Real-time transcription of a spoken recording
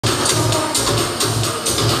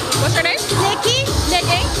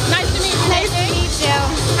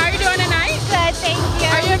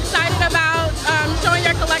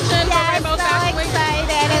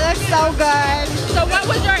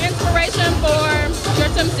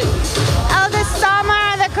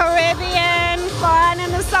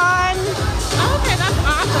mousse on. Okay, that's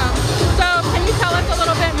awesome. So can you tell us a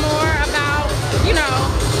little bit more about, you know,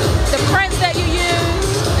 the prints that you use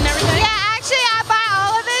and everything? Yeah, actually I buy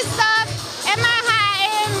all of this stuff in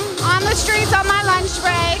Manhattan, on the streets, on my lunch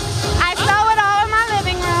break. I sew it all in my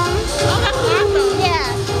living room. Oh, that's awesome.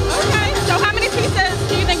 Yeah. Okay, so how many pieces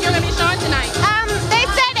do you think you're going to be showing tonight? They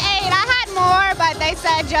said 8. I had more, but they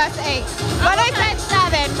said just 8. Well, they said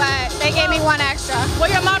 7, but they gave me 1 extra.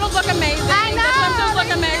 Well, your models look amazing. I know. The swimsuits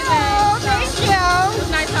look amazing. Thank you. It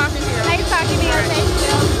was nice talking to you. Nice talking to you. Thank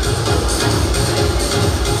you.